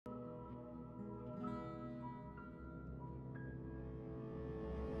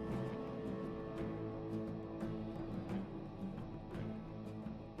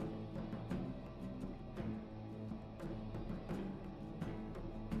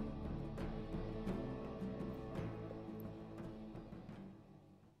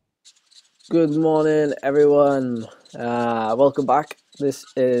Good morning, everyone. Welcome back. This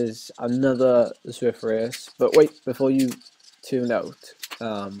is another Zwift race, but wait, before you tune out,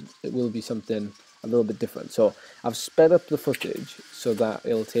 it will be something a little bit different. So I've sped up the footage so that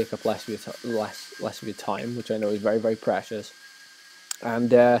it'll take up less of your time, which I know is very, very precious.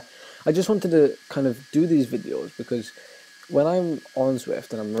 And I just wanted to kind of do these videos because when I'm on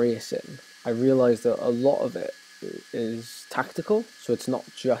Zwift and I'm racing, I realise that a lot of it is tactical, so it's not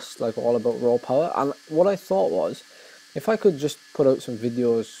just like all about raw power. And what I thought was, if I could just put out some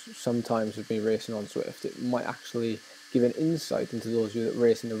videos sometimes of me racing on Zwift, it might actually give an insight into those of you that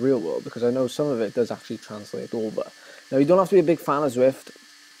race in the real world, because I know some of it does actually translate over. Now, you don't have to be a big fan of Zwift,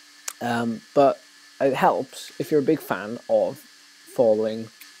 but it helps if you're a big fan of following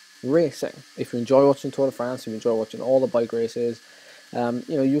racing. If you enjoy watching Tour de France, if you enjoy watching all the bike races,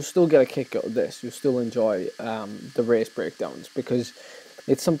 you'll still get a kick out of this. You'll still enjoy the race breakdowns, because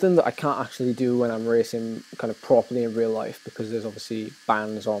it's something that I can't actually do when I'm racing kind of properly in real life, because there's obviously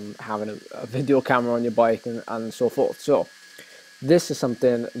bans on having a video camera on your bike and so forth. So this is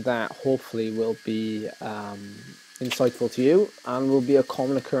something that hopefully will be insightful to you and will be a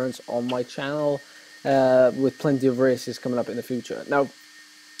common occurrence on my channel, with plenty of races coming up in the future. Now,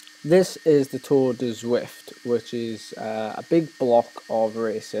 this is the Tour de Zwift, which is a big block of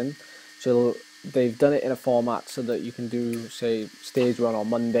racing. So they've done it in a format so that you can do, say, stage 1 on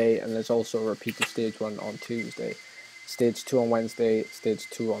Monday, and there's also a repeated stage 1 on Tuesday, stage 2 on Wednesday, stage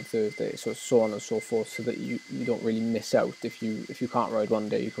 2 on Thursday, so on and so forth, so that you don't really miss out. If you can't ride one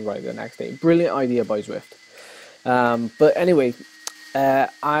day, you can ride the next day. Brilliant idea by Zwift. But anyway,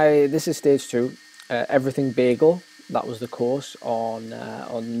 this is stage 2, everything Bagel. That was the course on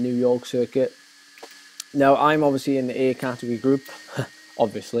the New York circuit. Now, I'm obviously in the A category group,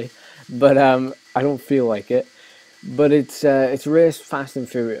 obviously, but I don't feel like it. But it's race fast and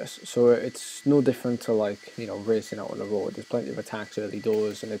furious, so it's no different to, like, racing out on the road. There's plenty of attacks early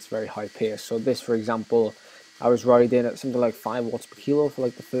doors, and it's very high pace. So this, for example, I was riding at something like 5 watts per kilo for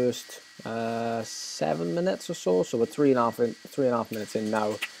like the first 7 minutes or so. So we're 3.5 minutes in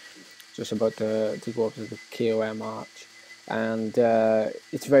now. Just about to go up to the KOM arch, and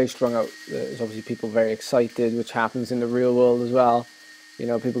it's very strung out. There's obviously people very excited, which happens in the real world as well.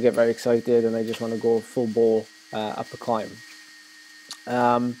 People get very excited and they just want to go full bore up the climb.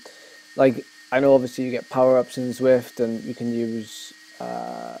 Like, I know obviously you get power-ups in Zwift and you can use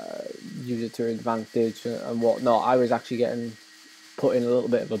it to your advantage and whatnot. I was actually getting put in a little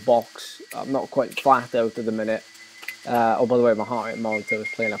bit of a box. I'm not quite flat out at the minute. Oh, by the way, my heart rate monitor was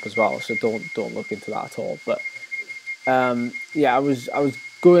playing up as well, so don't look into that at all. But yeah, I was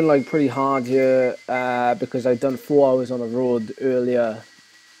going like pretty hard here because I'd done 4 hours on the road earlier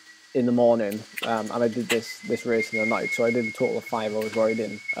in the morning, and I did this race in the night, so I did a total of 5 hours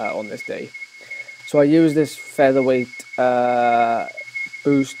riding on this day. So I used this featherweight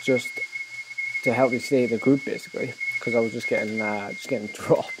boost just to help me stay in the group, basically, because I was just getting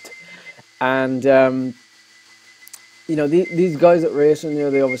dropped. And these guys that race, and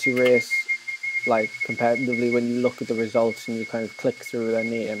they obviously race like competitively. When you look at the results and you kind of click through their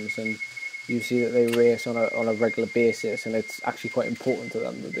names, and you see that they race on a regular basis, and it's actually quite important to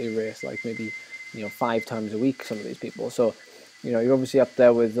them that they race like maybe 5 times a week, some of these people. So you're obviously up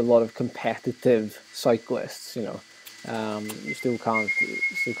there with a lot of competitive cyclists. You still can't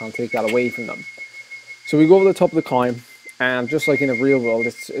take that away from them. So we go over the top of the climb. And just like in the real world,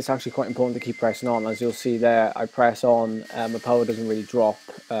 it's actually quite important to keep pressing on. As you'll see there, I press on, my power doesn't really drop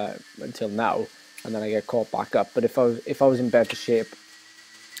until now, and then I get caught back up. But if I was in better shape,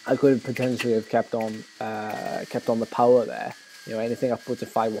 I could potentially have kept on the power there. Anything upwards of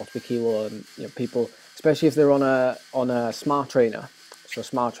 5 watts per kilo, and people, especially if they're on a smart trainer. So a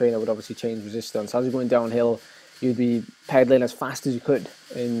smart trainer would obviously change resistance. As you're going downhill, you'd be pedaling as fast as you could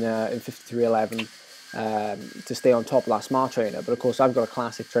in 5311. To stay on top of that smart trainer. But of course, I've got a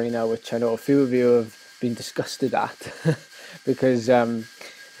classic trainer, which I know a few of you have been disgusted at because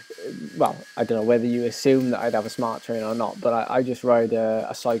well, I don't know whether you assume that I'd have a smart trainer or not, but I just ride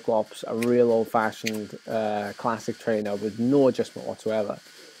a Cyclops, a real old-fashioned classic trainer with no adjustment whatsoever.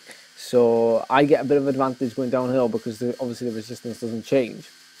 So I get a bit of advantage going downhill because obviously the resistance doesn't change.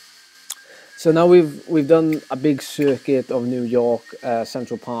 So now we've done a big circuit of New York,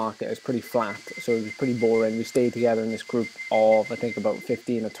 Central Park. It's pretty flat, so it was pretty boring. We stayed together in this group of, I think, about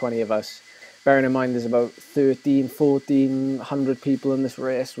 15 or 20 of us. Bearing in mind there's about 1,400 people in this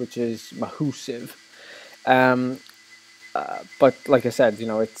race, which is massive. But like I said,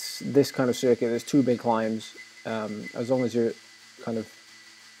 it's this kind of circuit. There's 2 big climbs. As long as you're kind of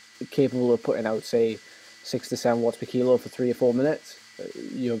capable of putting out, say, 6 to 7 watts per kilo for 3 or 4 minutes,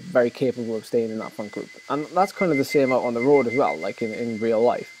 you're very capable of staying in that front group. And that's kind of the same out on the road as well, like in real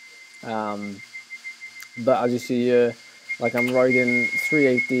life. But as you see here, like I'm riding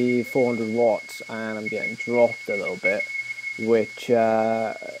 380, 400 watts, and I'm getting dropped a little bit, which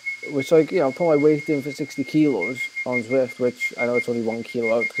like, you know, I put my weight in for 60 kilos on Zwift, which I know it's only 1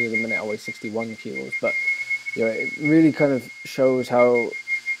 kilo out because at the minute I weigh 61 kilos, but you know, it really kind of shows how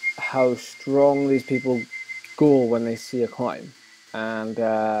strong these people go when they see a climb. And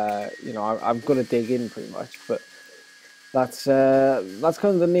you know, I've got to dig in pretty much, but that's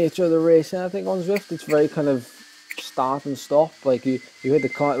kind of the nature of the racing. I think on Zwift, it's very kind of start and stop. Like you hit the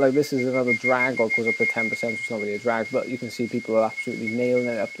car, like this is another drag, or goes up to 10%, which is not really a drag, but you can see people are absolutely nailing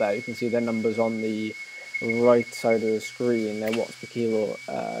it up there. You can see their numbers on the right side of the screen. Their watts per kilo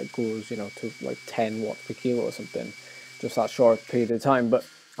goes, you know, to like 10 watts per kilo or something, just that short period of time. But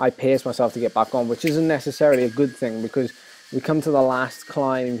I pace myself to get back on, which isn't necessarily a good thing, because we come to the last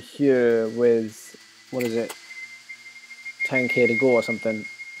climb here with, what is it, 10k to go or something,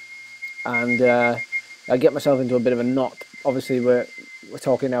 and I get myself into a bit of a knot. Obviously we're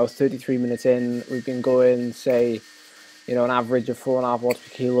talking now 33 minutes in. We've been going, say, you know, an average of 4.5 watts per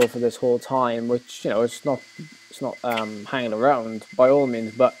kilo for this whole time, which, you know, it's not hanging around by all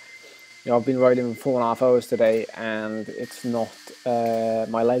means, but you know, I've been riding for 4.5 hours today, and it's not,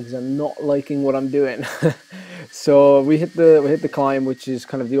 my legs are not liking what I'm doing. So we hit the climb, which is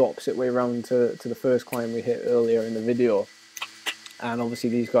kind of the opposite way around to the first climb we hit earlier in the video. And obviously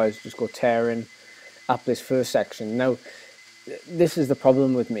these guys just go tearing up this first section. Now, this is the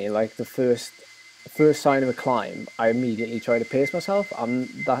problem with me. Like the first sign of a climb, I immediately try to pace myself.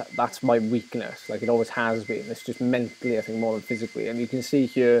 That's my weakness. Like it always has been. It's just mentally, I think, more than physically. And you can see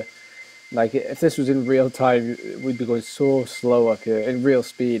here, like if this was in real time, we'd be going so slow up here, in real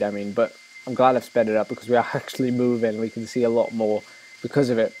speed, I mean. But I'm glad I've sped it up because we are actually moving. We can see a lot more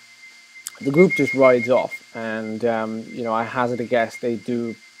because of it. The group just rides off, and you know, I hazard a guess they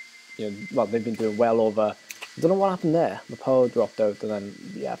do, you know, well, they've been doing well over, I don't know what happened there, the power dropped out, and then,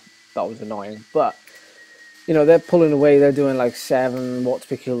 yeah, that was annoying, but, you know, they're pulling away, they're doing like 7 watts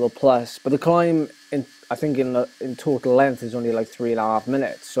per kilo plus, but the climb, I think in total length is only like 3.5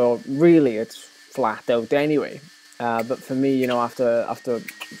 minutes, so really it's flat out anyway. But for me, you know, after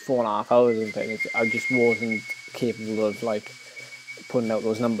 4.5 hours and things, I just wasn't capable of like putting out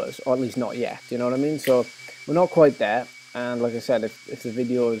those numbers, or at least not yet, you know what I mean? So we're not quite there, and like I said, if the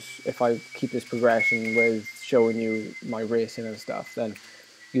videos, if I keep this progression with showing you my racing and stuff, then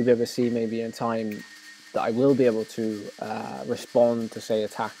you'll be able to see maybe in time that I will be able to respond to, say,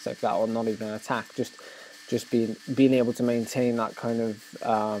 attacks like that, or not even an attack, just being able to maintain that kind of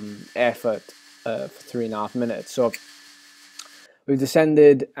effort for 3.5 minutes. So we've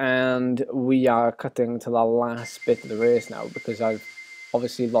descended, and we are cutting to the last bit of the race now, because I've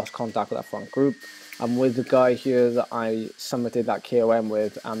obviously lost contact with that front group. I'm with the guy here that I summited that KOM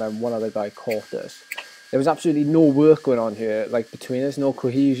with, and then one other guy caught us. There was absolutely no work going on here, like between us, no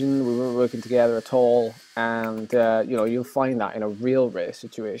cohesion, we weren't working together at all, and you know, you'll find that in a real race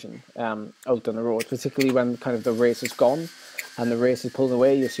situation out on the road, particularly when kind of the race is gone and the race is pulling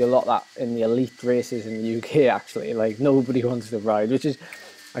away. You see a lot of that in the elite races in the UK, actually. Like nobody wants to ride, which is,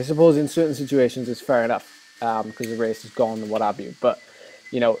 I suppose, in certain situations it's fair enough, because the race is gone and what have you, but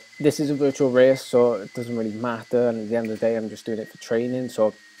you know, this is a virtual race, so it doesn't really matter, and at the end of the day I'm just doing it for training,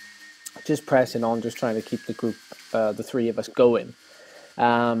 so just pressing on, just trying to keep the group, the three of us going.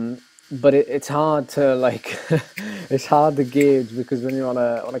 But it's hard to like it's hard to gauge, because when you're on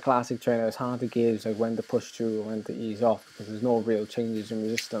a classic trainer, it's hard to gauge like when to push through or when to ease off, because there's no real changes in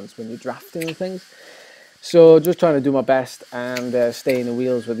resistance when you're drafting and things. So just trying to do my best and stay in the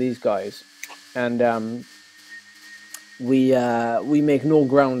wheels with these guys, and we make no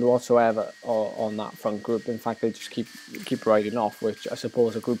ground whatsoever on that front group. In fact, they just keep riding off, which I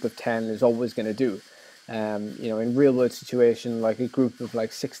suppose a group of 10 is always going to do. You know, in real world situation, like a group of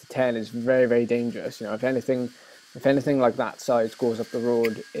like 6 to 10 is very, very dangerous. You know, if anything like that size goes up the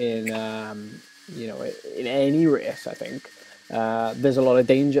road in you know, in any race, I think there's a lot of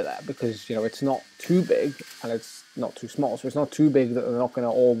danger there, because you know, it's not too big and it's not too small, so it's not too big that they're not going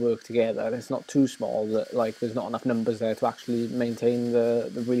to all work together, and it's not too small that like there's not enough numbers there to actually maintain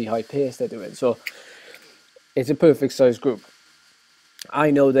the really high pace they're doing. So it's a perfect size group.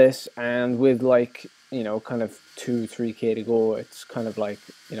 I know this, and with like, you know, kind of 2-3k to go, it's kind of like,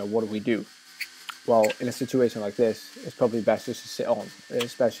 you know, what do we do? Well, in a situation like this, it's probably best just to sit on,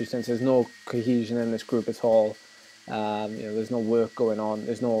 especially since there's no cohesion in this group at all. You know, there's no work going on,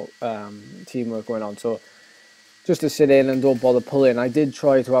 there's no teamwork going on, so just to sit in and don't bother pulling. I did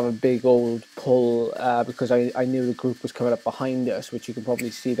try to have a big old pull because I knew the group was coming up behind us, which you can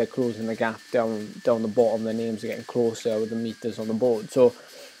probably see they're closing the gap down the bottom. Their names are getting closer with the meters on the board. So,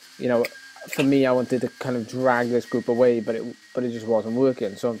 you know, for me, I wanted to kind of drag this group away, but it just wasn't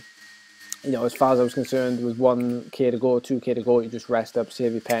working. So, you know, as far as I was concerned, with 1k to go, 2k to go, you just rest up,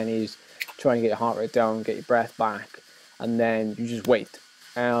 save your pennies, try and get your heart rate down, get your breath back, and then you just wait.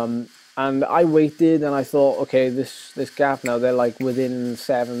 And I waited, and I thought, okay, this gap now, they're like within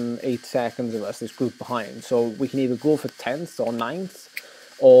 7-8 seconds of us, this group behind. So we can either go for 10th or 9th,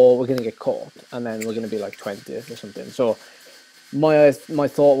 or we're going to get caught, and then we're going to be like 20th or something. So my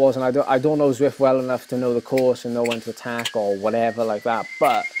thought was, and I don't know Zwift well enough to know the course and know when to attack or whatever like that,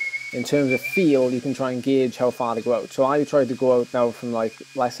 but in terms of feel, you can try and gauge how far to go out. So I tried to go out now from like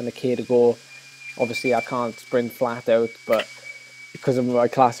less than a k to go. Obviously, I can't sprint flat out, but because I'm my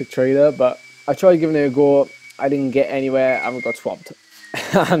classic trader. But I tried giving it a go. I didn't get anywhere, and we got swamped.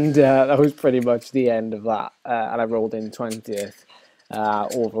 And that was pretty much the end of that. And I rolled in 20th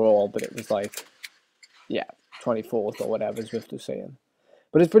overall, but it was like, yeah, 24th or whatever Zwift was saying.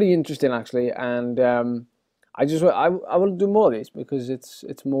 But it's pretty interesting actually, and I want to do more of these because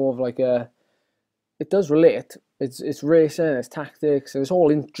it's more of like it does relate. It's racing, it's tactics, and it's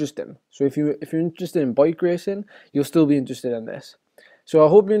all interesting. So if you're interested in bike racing, you'll still be interested in this. So I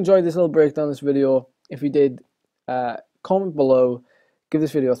hope you enjoyed this little breakdown, this video. If you did, comment below, give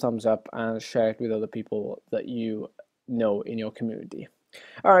this video a thumbs up, and share it with other people that you know in your community.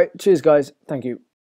 All right, cheers guys, thank you.